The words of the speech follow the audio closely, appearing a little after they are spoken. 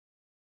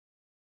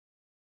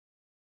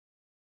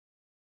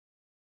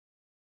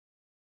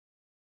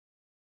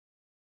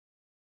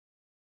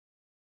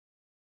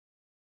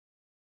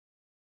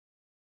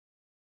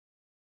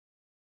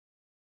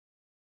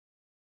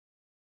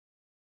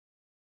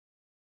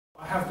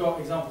have got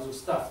examples of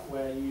stuff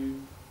where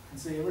you can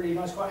see a really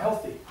nice, quite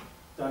healthy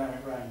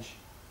dynamic range.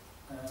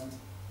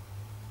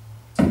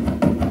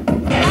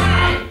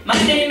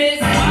 My name is,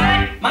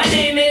 my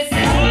name is,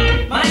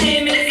 my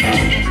name is,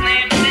 my name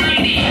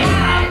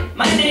is,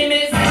 my name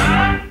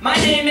is, my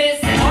name is.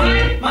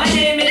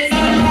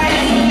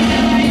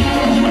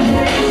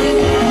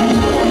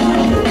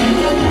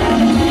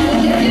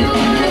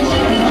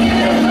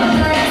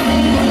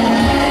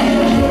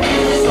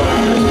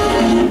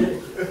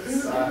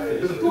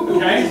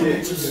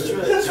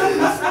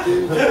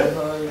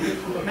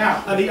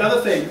 Now, and the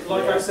other thing,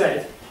 like I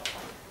said,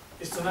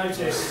 is to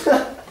notice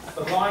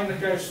the line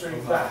that goes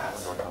through that.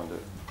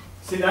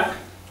 See that?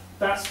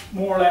 That's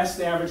more or less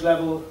the average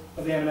level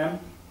of the Eminem.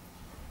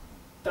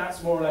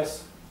 That's more or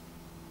less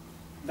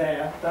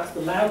there. That's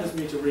the loudness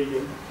meter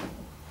reading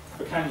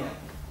for Kanye.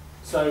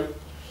 So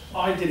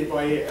I did it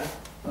by ear.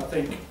 I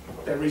think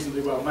they're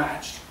reasonably well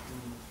matched.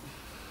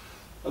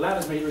 The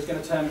loudness meter is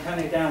going to turn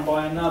Kanye down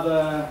by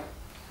another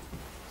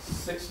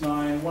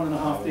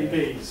 1.5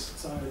 dBs.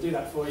 So I'm going to do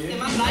that for you.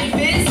 My life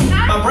is,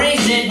 my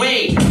brain's dead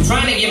weight. I'm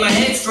trying to get my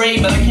head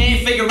straight, but I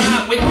can't figure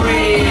out which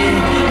way.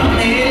 I'm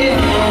headed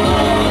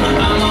on,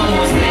 I'm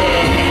almost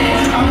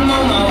there. I'm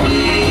on my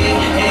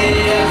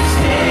way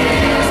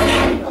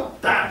upstairs.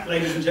 That,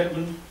 ladies and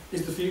gentlemen,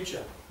 is the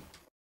future.